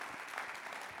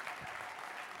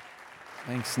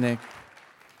Thanks, Nick.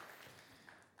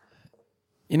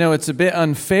 You know, it's a bit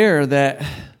unfair that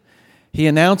he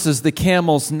announces the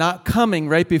camel's not coming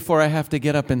right before I have to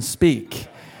get up and speak.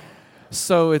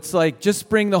 So it's like, just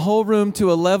bring the whole room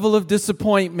to a level of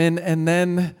disappointment, and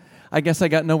then I guess I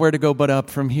got nowhere to go but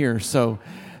up from here. So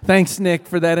thanks, Nick,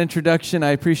 for that introduction. I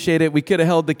appreciate it. We could have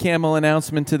held the camel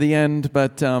announcement to the end,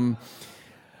 but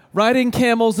riding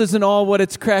camels isn't all what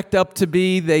it's cracked up to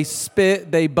be. They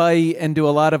spit, they bite, and do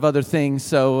a lot of other things.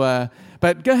 So,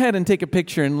 but go ahead and take a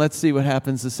picture, and let's see what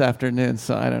happens this afternoon.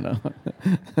 So I don't know.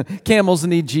 Camels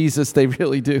need Jesus. They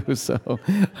really do. So, all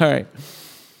right.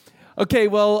 Okay,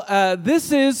 well,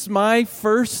 this is my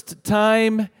first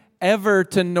time ever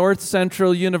to North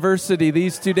Central University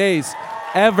these 2 days.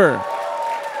 Ever.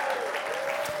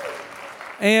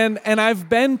 And I've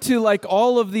been to like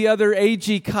all of the other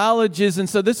AG colleges, and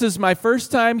so this is my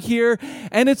first time here,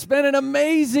 and it's been an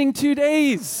amazing 2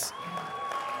 days.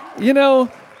 You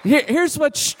know, here's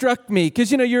what struck me,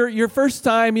 because, you know, your first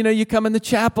time, you know, you come in the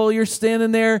chapel, you're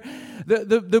standing there,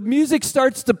 the music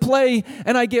starts to play,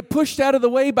 and I get pushed out of the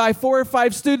way by 4 or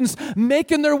 5 students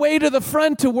making their way to the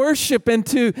front to worship and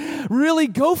to really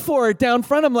go for it down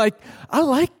front. I'm like, I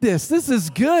like this. This is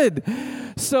good.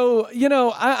 So, you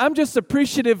know, I'm just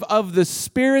appreciative of the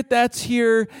spirit that's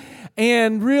here.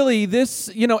 And really,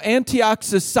 this, you know, Antioch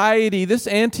Society, this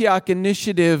Antioch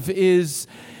initiative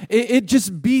it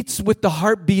just beats with the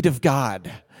heartbeat of God.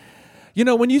 You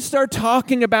know, when you start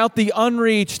talking about the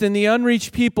unreached and the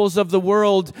unreached peoples of the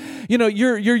world, you know,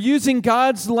 you're using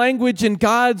God's language and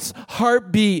God's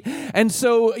heartbeat. And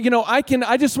so, you know, I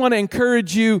just want to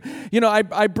encourage you. You know,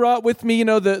 I brought with me, you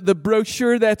know, the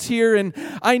brochure that's here, and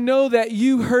I know that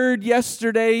you heard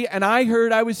yesterday, and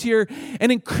I was here,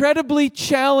 an incredibly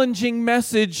challenging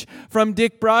message from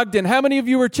Dick Brogden. How many of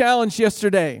you were challenged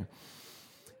yesterday?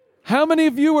 How many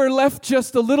of you were left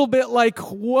just a little bit like,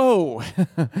 whoa?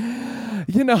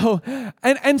 You know,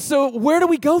 and so where do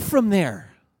we go from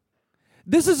there?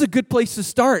 This is a good place to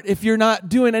start if you're not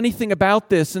doing anything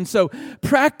about this. And so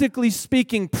practically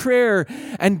speaking, prayer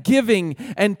and giving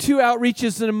and 2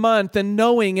 outreaches in a month and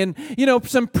knowing and, you know,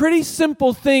 some pretty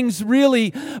simple things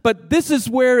really, but this is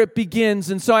where it begins.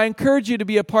 And so I encourage you to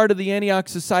be a part of the Antioch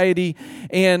Society,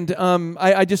 and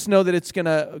I just know that it's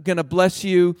gonna bless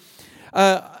you.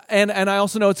 And I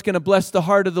also know it's going to bless the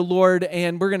heart of the Lord,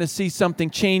 and we're going to see something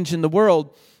change in the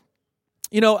world.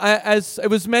 You know, as it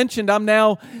was mentioned, I'm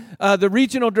now the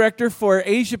regional director for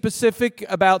Asia Pacific,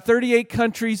 about 38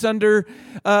 countries under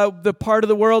the part of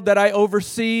the world that I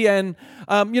oversee, and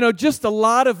you know, just a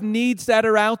lot of needs that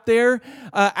are out there.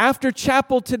 After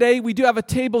chapel today, we do have a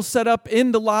table set up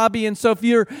in the lobby, and so if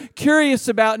you're curious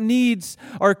about needs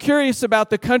or curious about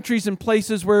the countries and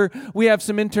places where we have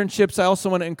some internships, I also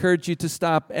want to encourage you to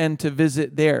stop and to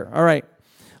visit there. All right,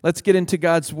 let's get into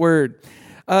God's Word.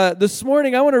 This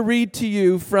morning, I want to read to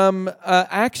you from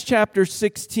Acts chapter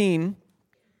 16,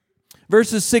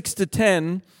 verses 6 to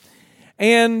 10,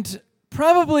 and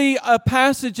probably a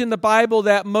passage in the Bible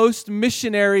that most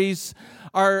missionaries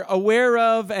are aware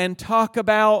of and talk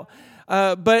about.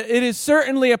 But it is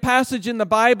certainly a passage in the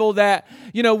Bible that,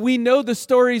 you know, we know the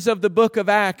stories of the book of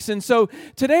Acts. And so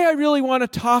today I really want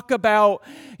to talk about,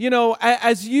 you know,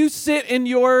 as you sit in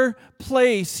your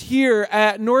place here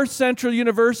at North Central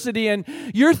University and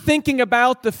you're thinking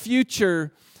about the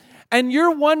future, and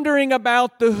you're wondering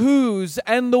about the who's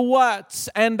and the what's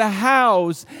and the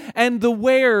how's and the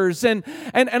where's. And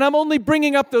I'm only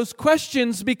bringing up those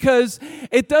questions because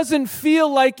it doesn't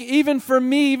feel like, even for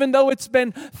me, even though it's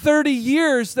been 30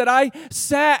 years that I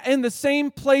sat in the same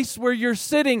place where you're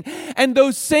sitting, and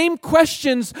those same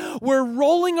questions were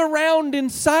rolling around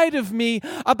inside of me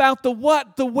about the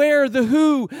what, the where, the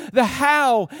who, the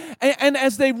how. And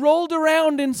as they rolled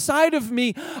around inside of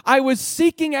me, I was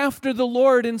seeking after the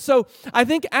Lord. And so I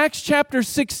think Acts chapter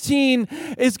 16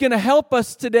 is going to help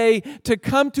us today to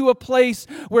come to a place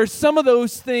where some of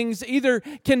those things either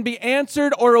can be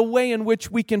answered or a way in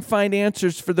which we can find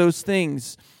answers for those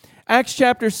things. Acts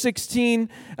chapter 16,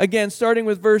 again, starting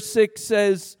with verse 6,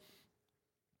 says,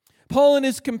 Paul and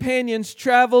his companions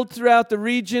traveled throughout the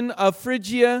region of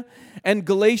Phrygia and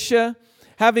Galatia,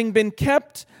 having been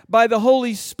kept by the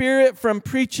Holy Spirit from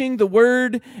preaching the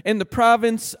word in the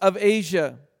province of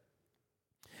Asia.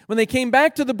 When they came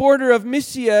back to the border of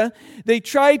Mysia, they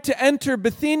tried to enter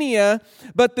Bithynia,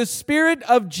 but the Spirit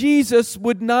of Jesus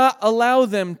would not allow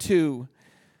them to.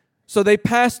 So they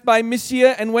passed by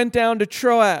Mysia and went down to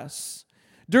Troas.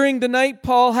 During the night,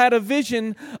 Paul had a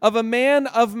vision of a man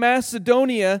of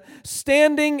Macedonia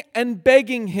standing and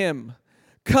begging him,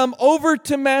 "Come over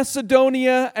to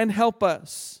Macedonia and help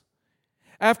us."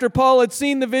 After Paul had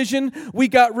seen the vision, we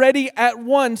got ready at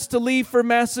once to leave for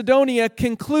Macedonia,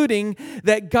 concluding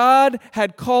that God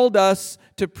had called us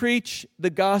to preach the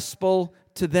gospel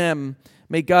to them.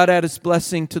 May God add His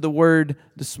blessing to the word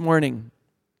this morning.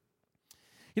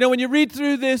 You know, when you read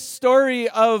through this story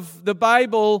of the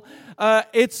Bible,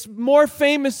 it's more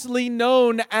famously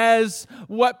known as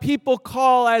what people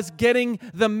call as getting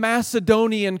the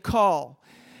Macedonian call.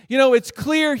 You know, it's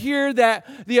clear here that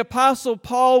the Apostle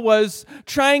Paul was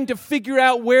trying to figure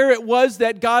out where it was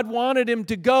that God wanted him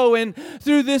to go. And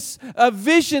through this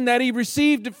vision that he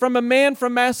received from a man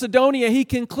from Macedonia, he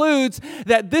concludes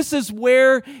that this is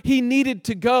where he needed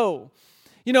to go.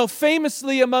 You know,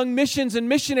 famously among missions and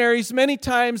missionaries, many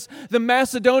times the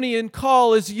Macedonian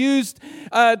call is used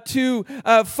to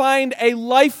find a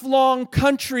lifelong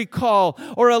country call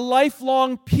or a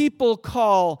lifelong people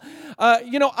call.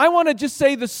 I want to just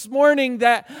say this morning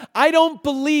that I don't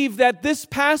believe that this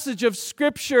passage of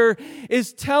Scripture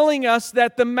is telling us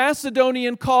that the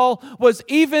Macedonian call was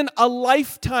even a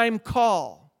lifetime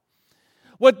call.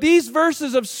 What these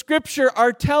verses of Scripture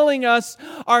are telling us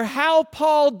are how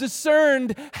Paul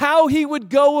discerned how he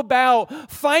would go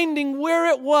about finding where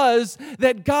it was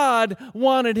that God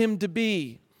wanted him to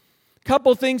be. A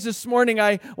couple things this morning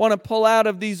I want to pull out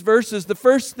of these verses. The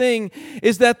first thing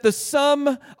is that the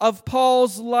sum of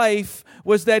Paul's life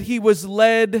was that he was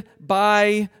led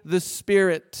by the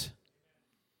Spirit.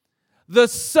 The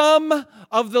sum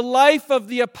of the life of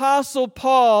the Apostle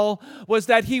Paul was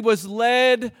that he was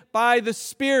led by the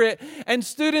Spirit. And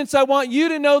students, I want you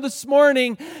to know this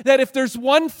morning that if there's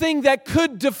one thing that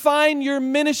could define your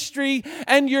ministry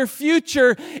and your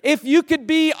future, if you could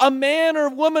be a man or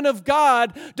woman of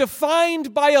God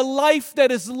defined by a life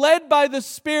that is led by the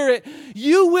Spirit,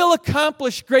 you will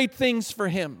accomplish great things for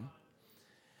Him.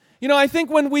 You know, I think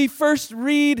when we first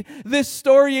read this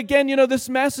story again, you know, this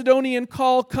Macedonian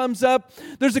call comes up.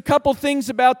 There's a couple things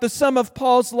about the sum of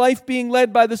Paul's life being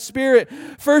led by the Spirit.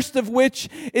 First of which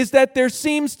is that there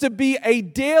seems to be a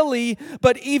daily,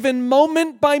 but even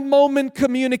moment-by-moment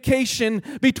communication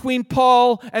between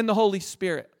Paul and the Holy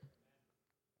Spirit.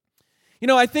 You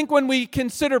know, I think when we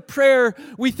consider prayer,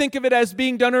 we think of it as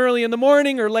being done early in the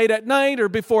morning or late at night or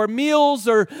before meals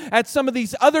or at some of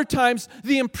these other times.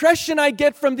 The impression I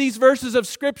get from these verses of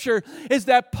Scripture is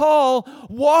that Paul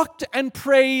walked and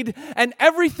prayed, and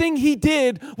everything he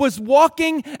did was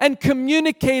walking and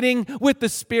communicating with the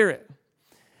Spirit.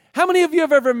 How many of you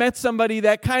have ever met somebody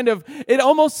that it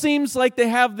almost seems like they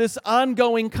have this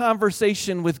ongoing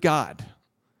conversation with God?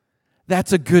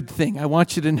 That's a good thing. I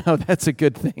want you to know that's a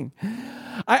good thing.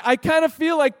 I kind of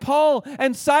feel like Paul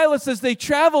and Silas, as they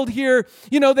traveled here,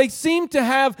 you know, they seem to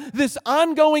have this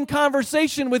ongoing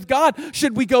conversation with God.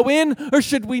 Should we go in or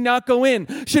should we not go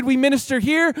in? Should we minister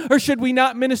here or should we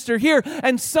not minister here?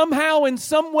 And somehow, in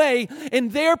some way, in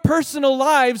their personal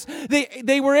lives,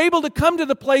 they were able to come to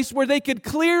the place where they could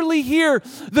clearly hear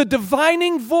the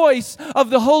divining voice of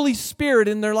the Holy Spirit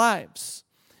in their lives.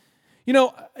 You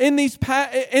know,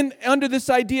 under this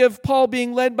idea of Paul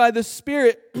being led by the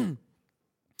Spirit,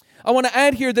 I want to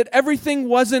add here that everything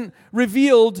wasn't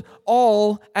revealed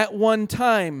all at one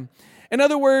time. In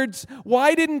other words,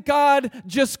 why didn't God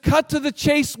just cut to the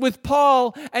chase with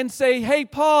Paul and say, hey,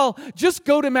 Paul, just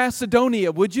go to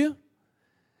Macedonia, would you?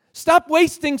 Stop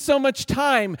wasting so much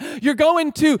time. You're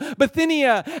going to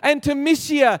Bithynia and to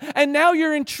Mysia, and now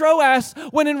you're in Troas,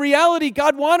 when in reality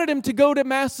God wanted him to go to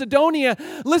Macedonia.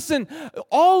 Listen,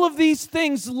 all of these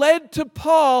things led to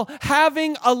Paul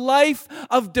having a life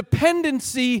of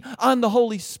dependency on the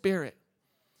Holy Spirit.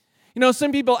 You know,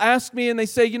 some people ask me and they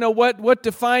say, you know, what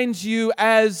defines you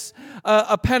as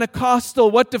a Pentecostal?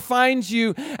 What defines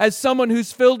you as someone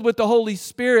who's filled with the Holy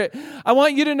Spirit? I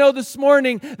want you to know this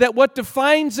morning that what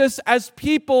defines us as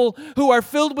people who are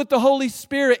filled with the Holy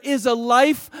Spirit is a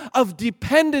life of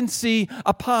dependency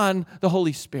upon the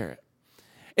Holy Spirit.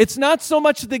 It's not so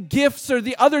much the gifts or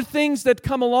the other things that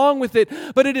come along with it,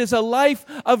 but it is a life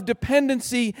of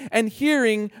dependency and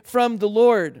hearing from the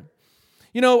Lord.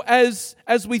 You know, as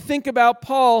we think about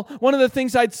Paul, one of the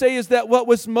things I'd say is that what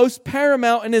was most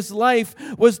paramount in his life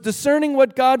was discerning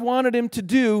what God wanted him to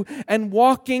do and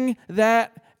walking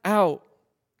that out.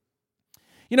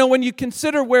 You know, when you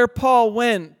consider where Paul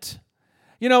went,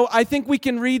 you know, I think we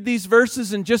can read these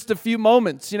verses in just a few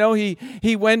moments. You know,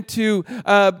 he went to,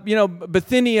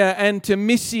 Bithynia and to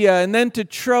Mysia and then to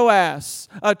Troas.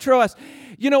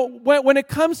 You know, when it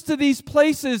comes to these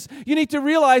places, you need to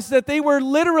realize that they were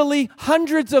literally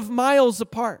hundreds of miles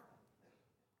apart.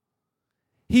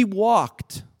 He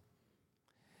walked.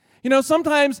 You know,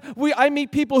 sometimes I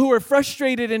meet people who are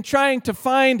frustrated in trying to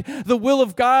find the will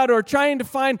of God or trying to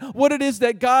find what it is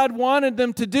that God wanted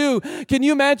them to do. Can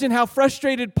you imagine how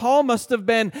frustrated Paul must have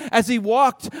been as he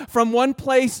walked from one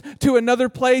place to another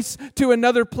place to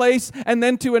another place and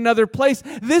then to another place?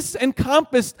 This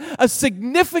encompassed a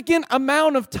significant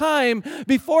amount of time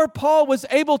before Paul was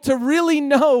able to really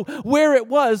know where it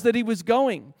was that he was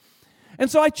going. And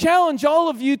so I challenge all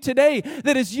of you today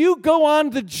that as you go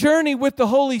on the journey with the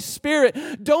Holy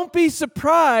Spirit, don't be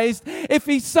surprised if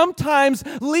He sometimes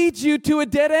leads you to a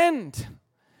dead end.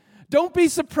 Don't be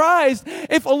surprised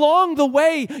if along the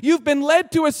way you've been led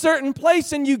to a certain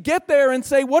place and you get there and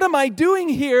say, what am I doing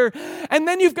here? And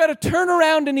then you've got to turn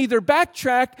around and either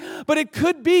backtrack, but it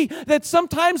could be that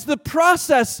sometimes the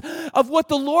process of what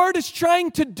the Lord is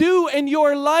trying to do in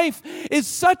your life is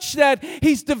such that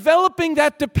He's developing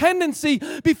that dependency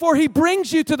before He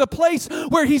brings you to the place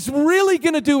where He's really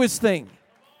going to do His thing.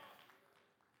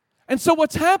 And so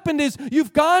what's happened is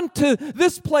you've gone to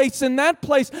this place and that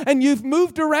place, and you've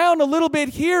moved around a little bit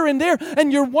here and there,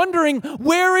 and you're wondering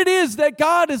where it is that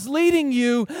God is leading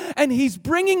you, and He's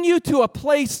bringing you to a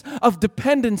place of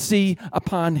dependency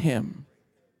upon Him.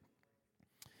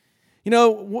 You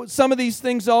know, some of these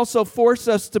things also force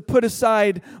us to put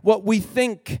aside what we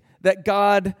think that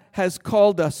God has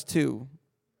called us to.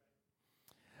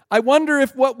 I wonder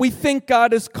if what we think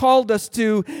God has called us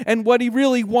to and what He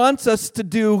really wants us to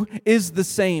do is the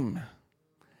same.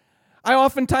 I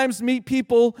oftentimes meet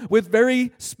people with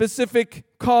very specific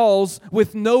calls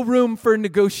with no room for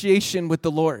negotiation with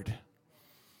the Lord.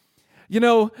 You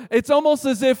know, it's almost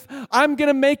as if I'm going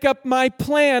to make up my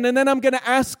plan and then I'm going to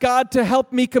ask God to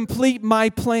help me complete my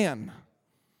plan.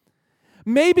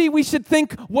 Maybe we should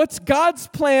think, what's God's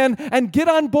plan, and get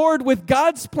on board with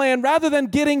God's plan rather than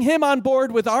getting Him on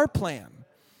board with our plan.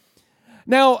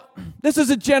 Now, this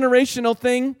is a generational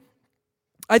thing.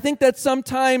 I think that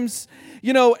sometimes,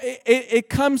 you know, it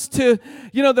comes to,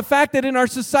 you know, the fact that in our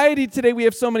society today we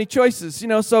have so many choices. You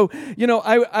know, so, you know,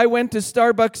 I went to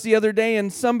Starbucks the other day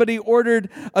and somebody ordered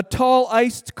a tall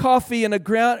iced coffee in a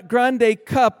grande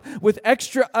cup with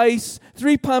extra ice,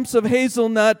 3 pumps of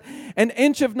hazelnut, an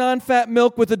inch of non-fat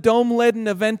milk with a dome lid and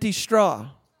a venti straw.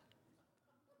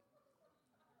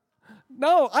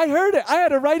 No, I heard it. I had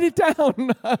to write it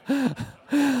down.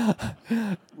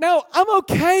 Now, I'm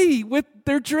okay with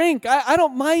their drink. I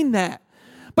don't mind that.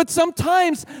 But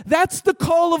sometimes that's the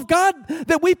call of God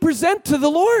that we present to the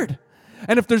Lord.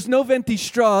 And if there's no venti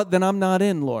straw, then I'm not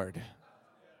in, Lord.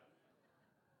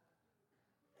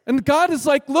 And God is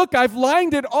like, look, I've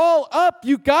lined it all up.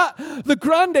 You got the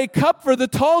grande cup for the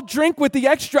tall drink with the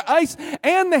extra ice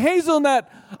and the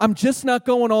hazelnut. I'm just not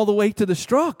going all the way to the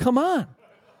straw. Come on.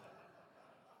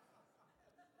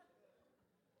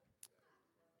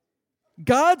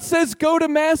 God says, go to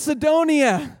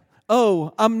Macedonia.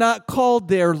 Oh, I'm not called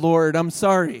there, Lord. I'm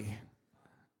sorry.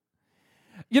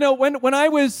 You know, when I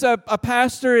was a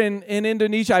pastor in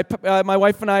Indonesia, my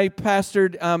wife and I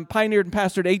pioneered and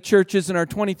pastored 8 churches in our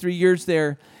 23 years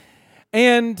there.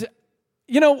 And,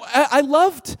 you know, I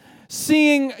loved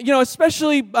seeing, you know,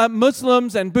 especially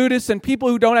Muslims and Buddhists and people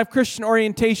who don't have Christian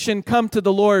orientation come to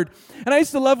the Lord. And I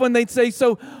used to love when they'd say,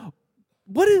 so,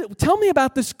 tell me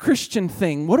about this Christian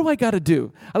thing. What do I got to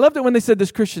do? I loved it when they said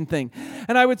this Christian thing.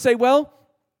 And I would say, well,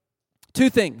 2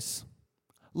 things.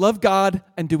 Love God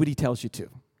and do what He tells you to.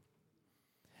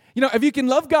 You know, if you can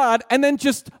love God and then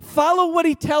just follow what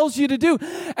He tells you to do.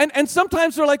 And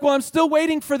sometimes we're like, well, I'm still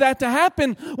waiting for that to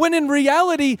happen, when in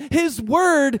reality, His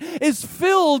Word is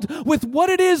filled with what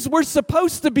it is we're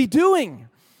supposed to be doing.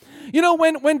 You know,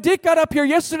 when Dick got up here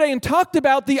yesterday and talked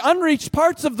about the unreached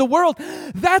parts of the world,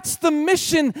 that's the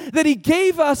mission that he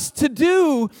gave us to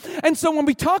do. And so when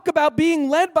we talk about being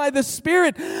led by the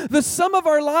Spirit, the sum of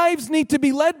our lives need to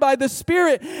be led by the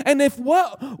Spirit. And if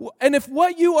what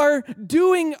you are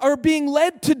doing or being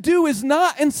led to do is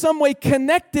not in some way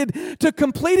connected to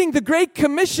completing the Great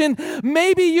Commission,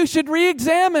 maybe you should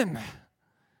re-examine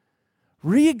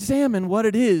what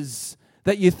it is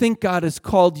that you think God has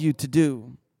called you to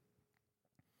do.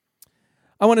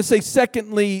 I want to say,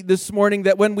 secondly, this morning,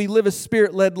 that when we live a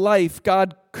Spirit-led life,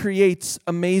 God creates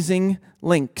amazing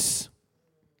links.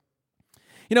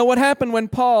 You know, what happened when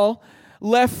Paul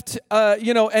left,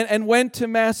 and went to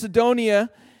Macedonia,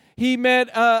 he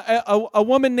met a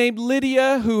woman named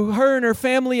Lydia, who her and her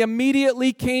family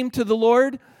immediately came to the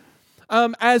Lord.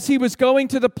 as he was going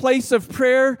to the place of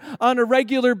prayer on a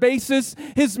regular basis,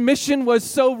 his mission was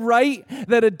so right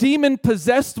that a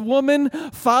demon-possessed woman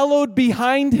followed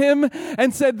behind him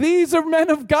and said, "These are men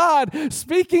of God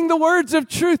speaking the words of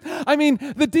truth." I mean,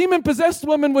 the demon-possessed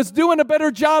woman was doing a better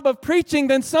job of preaching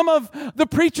than some of the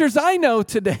preachers I know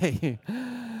today.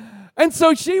 And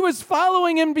so she was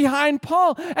following him behind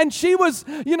Paul, and she was,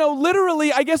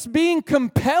 literally, I guess, being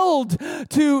compelled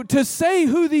to say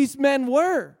who these men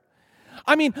were.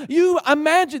 I mean, you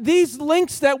imagine these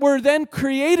links that were then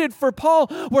created for Paul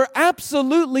were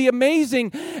absolutely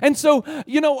amazing. And so,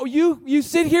 you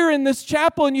sit here in this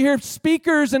chapel and you hear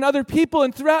speakers and other people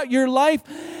and throughout your life,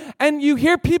 and you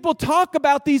hear people talk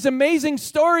about these amazing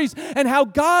stories and how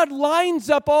God lines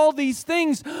up all these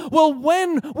things. Well,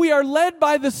 when we are led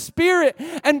by the Spirit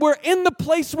and we're in the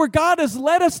place where God has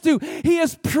led us to, He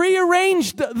has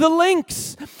prearranged the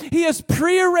links. He has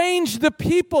prearranged the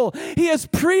people. He has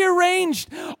prearranged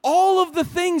all of the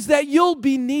things that you'll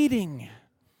be needing.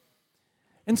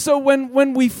 And so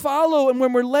when we follow and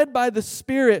when we're led by the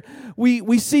Spirit,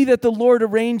 we see that the Lord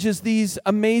arranges these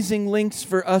amazing links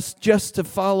for us just to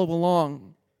follow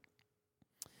along.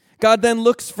 God then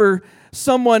looks for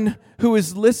someone who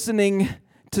is listening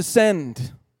to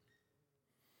send.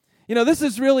 This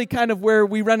is really kind of where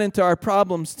we run into our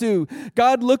problems too.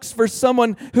 God looks for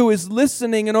someone who is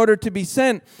listening in order to be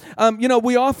sent.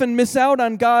 We often miss out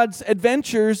on God's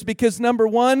adventures because, number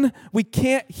one, we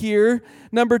can't hear.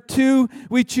 Number two,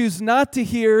 we choose not to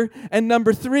hear. And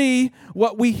number three,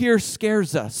 what we hear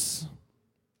scares us.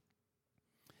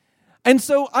 And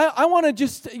so I want to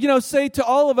just, say to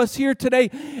all of us here today,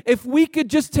 if we could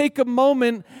just take a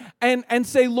moment and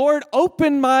say, "Lord,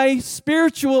 open my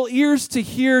spiritual ears to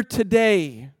hear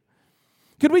today."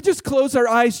 Could we just close our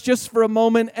eyes just for a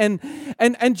moment and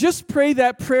just pray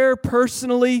that prayer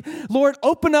personally? Lord,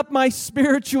 open up my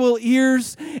spiritual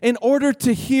ears in order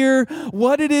to hear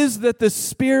what it is that the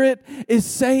Spirit is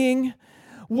saying,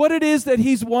 what it is that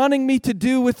He's wanting me to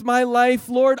do with my life.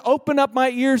 Lord, open up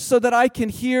my ears so that I can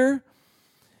hear.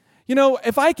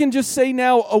 If I can just say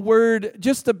now a word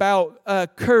just about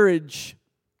courage.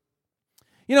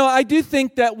 I do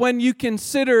think that when you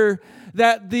consider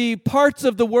that the parts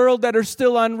of the world that are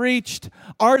still unreached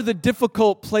are the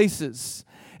difficult places,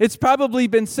 it's probably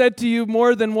been said to you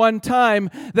more than one time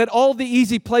that all the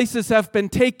easy places have been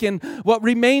taken. What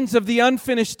remains of the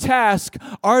unfinished task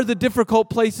are the difficult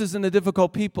places and the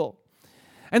difficult people.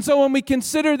 And so when we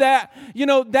consider that,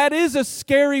 that is a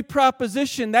scary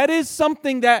proposition. That is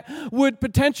something that would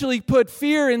potentially put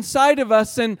fear inside of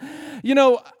us. And,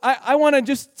 I want to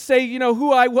just say,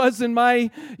 who I was in my,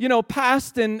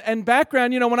 past and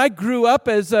background. When I grew up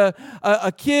as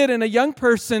a kid and a young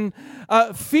person,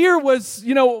 fear was,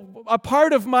 a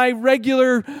part of my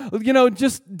regular,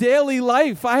 just daily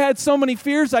life. I had so many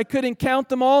fears, I couldn't count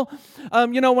them all.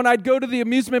 When I'd go to the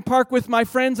amusement park with my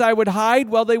friends, I would hide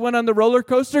while they went on the roller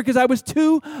coaster because I was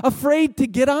too afraid to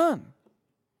get on.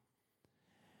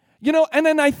 And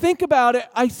then I think about it,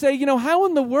 I say, how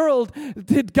in the world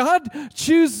did God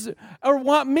choose or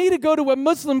want me to go to a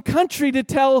Muslim country to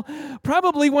tell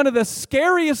probably one of the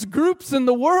scariest groups in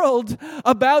the world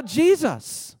about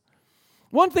Jesus?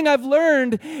 One thing I've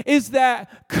learned is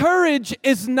that courage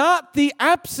is not the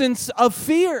absence of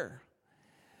fear.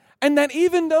 And that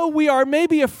even though we are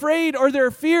maybe afraid or there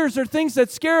are fears or things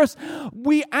that scare us,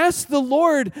 we ask the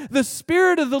Lord, the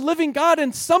Spirit of the living God,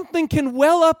 and something can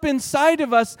well up inside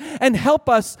of us and help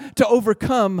us to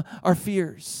overcome our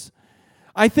fears.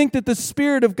 I think that the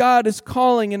Spirit of God is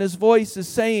calling and His voice is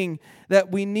saying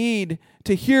that we need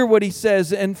to hear what He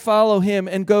says and follow Him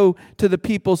and go to the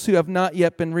peoples who have not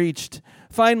yet been reached.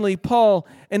 Finally, Paul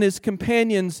and his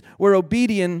companions were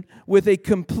obedient with a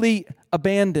complete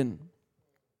abandon.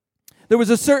 There was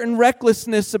a certain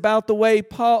recklessness about the way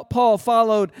Paul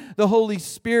followed the Holy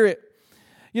Spirit.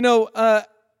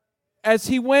 As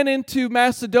he went into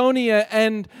Macedonia,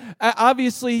 and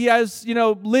obviously he has,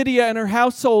 Lydia and her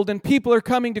household, and people are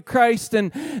coming to Christ,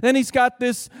 and then he's got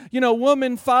this,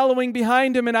 woman following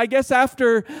behind him, and I guess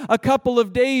after a couple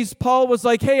of days, Paul was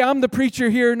like, "Hey, I'm the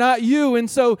preacher here, not you," and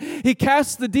so he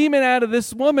cast the demon out of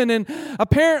this woman, and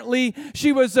apparently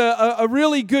she was a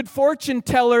really good fortune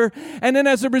teller, and then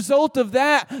as a result of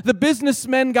that, the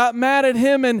businessmen got mad at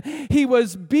him, and he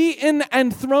was beaten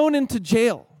and thrown into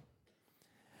jail.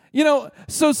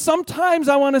 So sometimes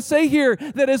I want to say here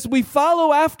that as we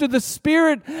follow after the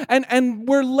Spirit and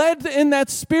we're led in that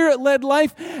Spirit-led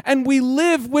life and we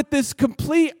live with this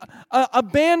complete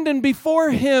abandon before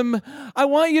Him, I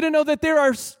want you to know that there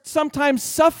are sometimes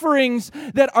sufferings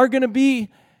that are going to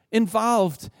be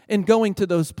involved in going to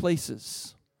those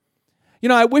places.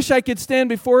 I wish I could stand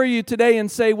before you today and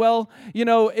say, well,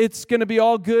 it's going to be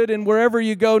all good and wherever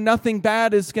you go, nothing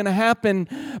bad is going to happen.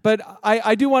 But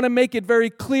I do want to make it very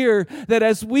clear that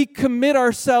as we commit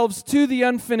ourselves to the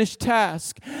unfinished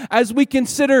task, as we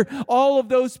consider all of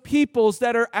those peoples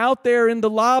that are out there in the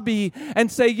lobby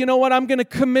and say, you know what, I'm going to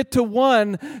commit to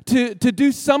one to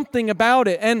do something about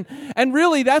it. And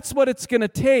really, that's what it's going to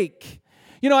take.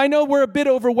 I know we're a bit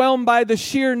overwhelmed by the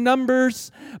sheer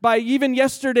numbers, by even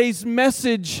yesterday's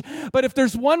message, but if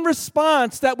there's one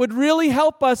response that would really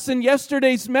help us in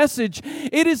yesterday's message,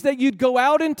 it is that you'd go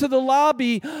out into the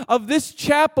lobby of this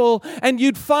chapel and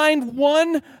you'd find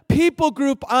one people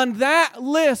group on that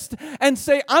list and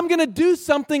say, I'm going to do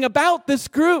something about this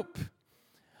group.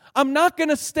 I'm not going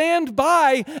to stand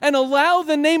by and allow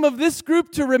the name of this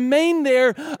group to remain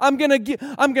there. I'm going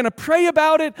to pray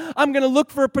about it. I'm going to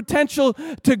look for a potential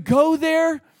to go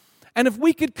there. And if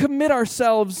we could commit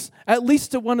ourselves at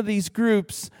least to one of these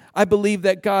groups, I believe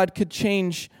that God could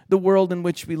change the world in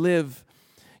which we live.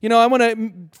 I want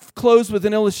to close with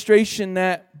an illustration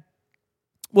that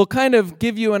will kind of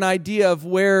give you an idea of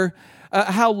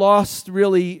how lost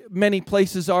really many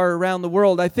places are around the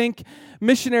world. I think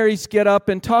missionaries get up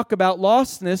and talk about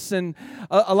lostness, and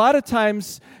a lot of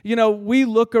times, we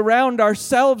look around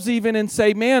ourselves even and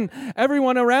say, man,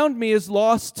 everyone around me is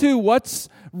lost too. What's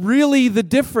really the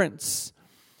difference?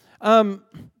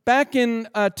 Back in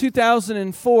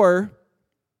 2004,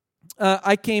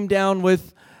 I came down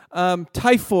with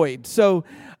typhoid. So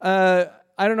I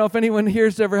don't know if anyone here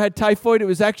has ever had typhoid. It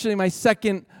was actually my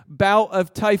second bout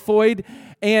of typhoid.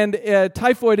 And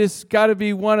typhoid has got to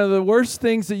be one of the worst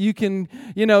things that you can,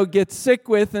 get sick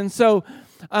with. And so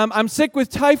I'm sick with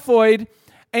typhoid,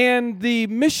 and the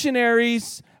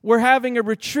missionaries were having a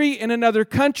retreat in another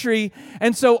country.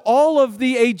 And so all of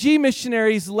the AG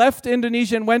missionaries left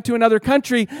Indonesia and went to another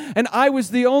country, and I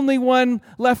was the only one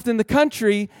left in the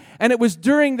country. And it was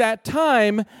during that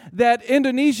time that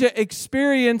Indonesia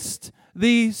experienced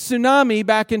the tsunami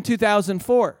back in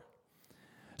 2004.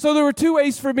 So there were two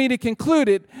ways for me to conclude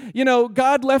it.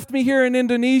 God left me here in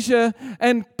Indonesia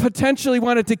and potentially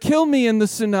wanted to kill me in the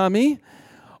tsunami,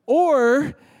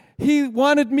 or He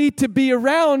wanted me to be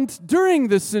around during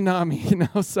the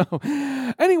tsunami, So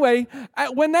anyway,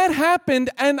 when that happened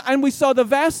and we saw the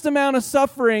vast amount of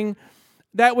suffering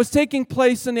that was taking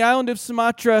place in the island of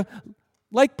Sumatra,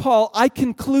 like Paul, I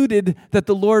concluded that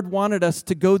the Lord wanted us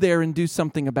to go there and do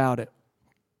something about it.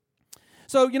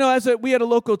 So, we had a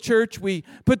local church, we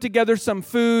put together some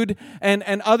food and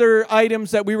other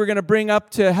items that we were going to bring up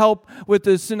to help with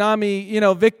the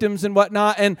tsunami, victims and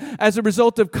whatnot. And as a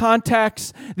result of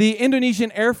contacts, the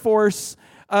Indonesian Air Force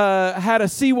had a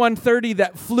C-130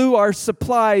 that flew our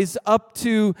supplies up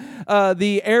to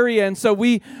the area. And so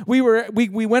we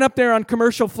went up there on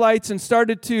commercial flights and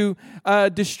started to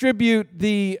distribute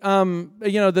the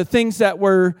things that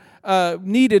were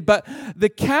needed. But the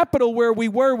capital where we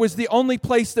were was the only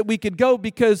place that we could go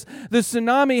because the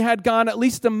tsunami had gone at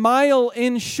least a mile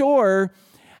inshore,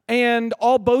 and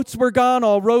all boats were gone,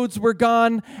 all roads were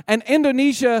gone, and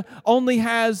Indonesia only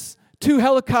has 2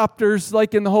 helicopters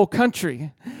like in the whole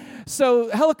country.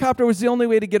 So helicopter was the only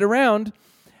way to get around.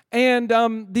 And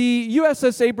the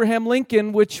USS Abraham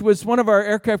Lincoln, which was one of our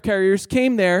aircraft carriers,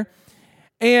 came there.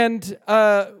 And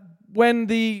when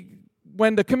the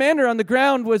commander on the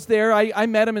ground was there, I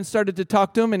met him and started to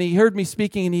talk to him, and he heard me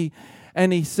speaking,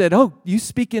 and he said, "Oh, you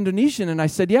speak Indonesian?" And I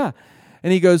said, "Yeah."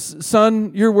 And he goes,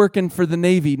 "Son, you're working for the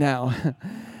Navy now."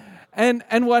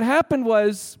 And what happened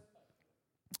was,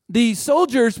 the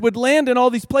soldiers would land in all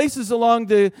these places along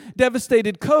the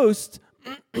devastated coast,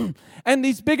 and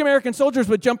these big American soldiers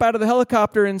would jump out of the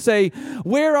helicopter and say,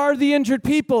 "Where are the injured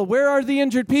people? Where are the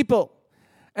injured people?"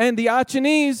 And the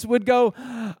Acehnese would go,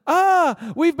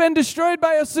 "We've been destroyed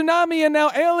by a tsunami and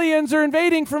now aliens are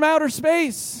invading from outer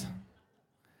space."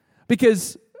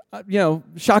 Because,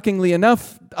 shockingly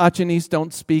enough, Acehnese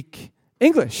don't speak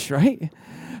English, right?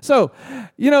 So,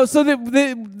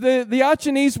 the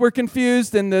Acehnese were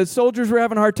confused and the soldiers were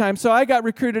having a hard time. So I got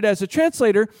recruited as a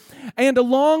translator. And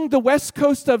along the west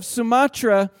coast of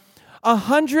Sumatra,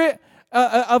 100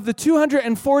 of the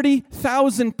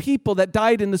 240,000 people that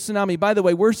died in the tsunami, by the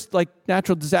way, worst like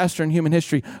natural disaster in human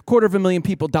history, 250,000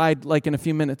 people died like in a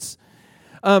few minutes.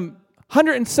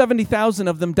 170,000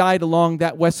 of them died along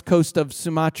that west coast of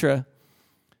Sumatra.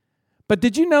 But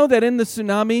did you know that in the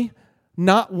tsunami,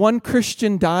 not one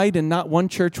Christian died and not one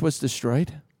church was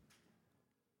destroyed?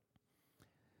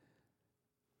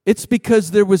 It's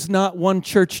because there was not one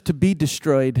church to be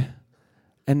destroyed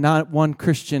and not one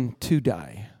Christian to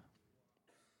die.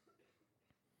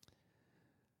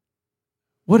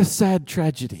 What a sad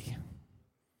tragedy.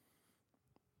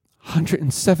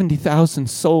 170,000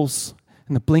 souls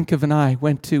in the blink of an eye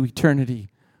went to eternity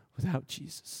without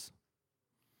Jesus.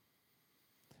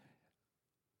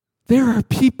 There are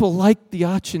people like the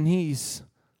Achanese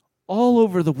all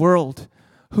over the world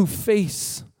who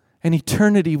face an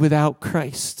eternity without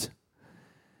Christ.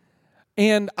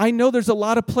 And I know there's a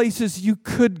lot of places you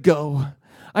could go.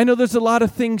 I know there's a lot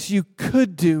of things you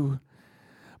could do.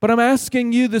 But I'm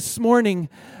asking you this morning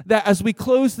that as we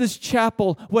close this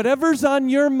chapel, whatever's on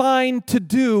your mind to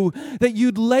do, that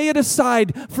you'd lay it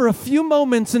aside for a few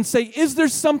moments and say, is there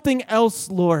something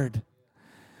else, Lord?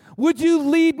 Would you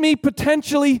lead me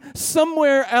potentially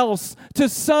somewhere else to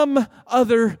some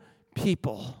other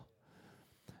people?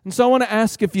 And so I want to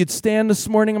ask if you'd stand this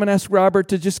morning. I'm going to ask Robert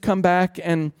to just come back.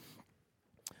 And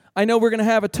I know we're going to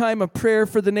have a time of prayer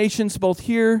for the nations both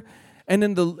here and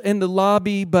in the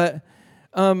lobby, but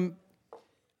I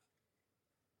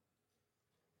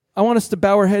want us to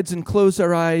bow our heads and close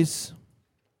our eyes.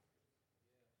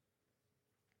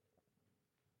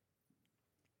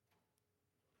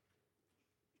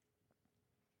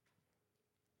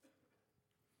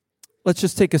 Let's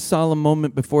just take a solemn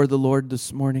moment before the Lord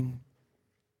this morning.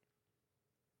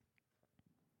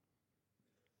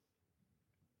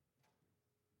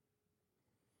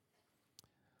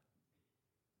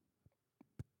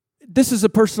 This is a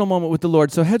personal moment with the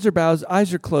Lord. So heads are bowed,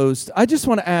 eyes are closed. I just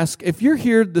want to ask, if you're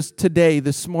here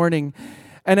this morning,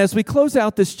 and as we close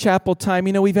out this chapel time,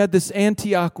 we've had this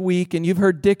Antioch week, and you've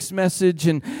heard Dick's message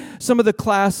and some of the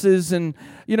classes and,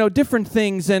 different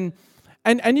things. And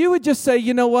you would just say,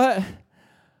 you know what?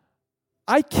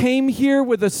 I came here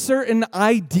with a certain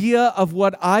idea of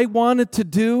what I wanted to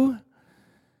do.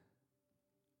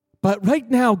 But right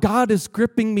now, God is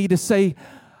gripping me to say,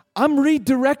 I'm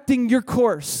redirecting your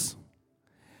course.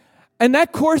 And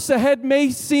that course ahead may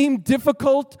seem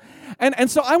difficult. And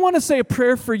so I want to say a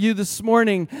prayer for you this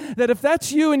morning, that if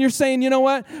that's you and you're saying, you know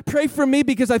what, pray for me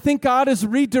because I think God is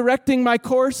redirecting my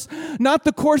course, not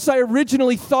the course I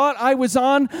originally thought I was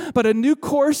on, but a new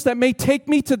course that may take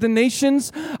me to the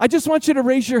nations. I just want you to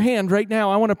raise your hand right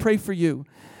now. I want to pray for you.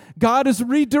 God is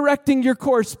redirecting your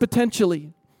course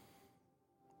potentially.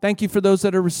 Thank you for those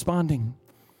that are responding.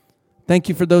 Thank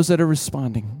you for those that are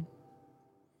responding.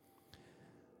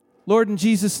 Lord, in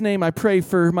Jesus' name, I pray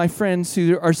for my friends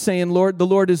who are saying, Lord, the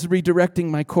Lord is redirecting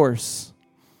my course.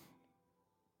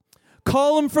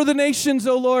 Call them for the nations,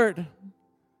 O Lord.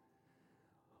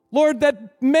 Lord,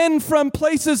 that men from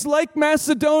places like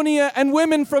Macedonia and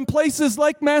women from places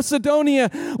like Macedonia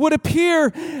would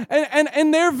appear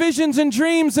and their visions and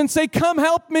dreams and say, come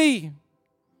help me.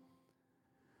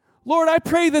 Lord, I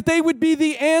pray that they would be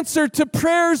the answer to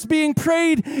prayers being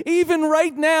prayed even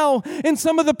right now in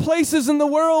some of the places in the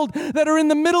world that are in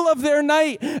the middle of their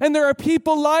night, and there are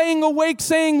people lying awake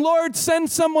saying, Lord,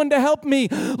 send someone to help me.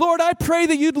 Lord, I pray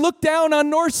that you'd look down on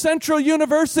North Central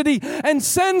University and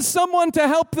send someone to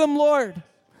help them, Lord.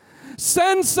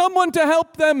 Send someone to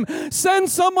help them. Send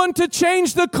someone to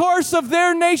change the course of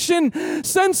their nation.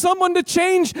 Send someone to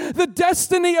change the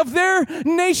destiny of their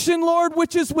nation, Lord,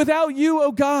 which is without you,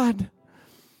 oh God.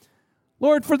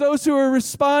 Lord, for those who are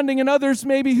responding and others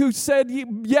maybe who said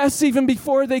yes even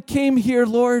before they came here,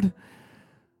 Lord.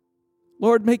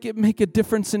 Lord, make a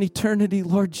difference in eternity,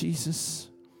 Lord Jesus.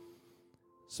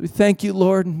 So we thank you,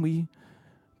 Lord, and we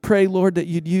pray, Lord, that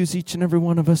you'd use each and every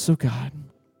one of us, oh God.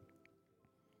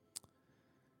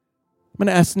 I'm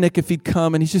going to ask Nick if he'd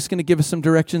come, and he's just going to give us some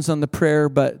directions on the prayer,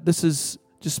 but this is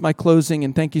just my closing,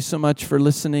 and thank you so much for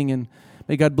listening, and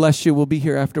may God bless you. We'll be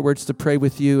here afterwards to pray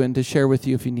with you and to share with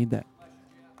you if you need that.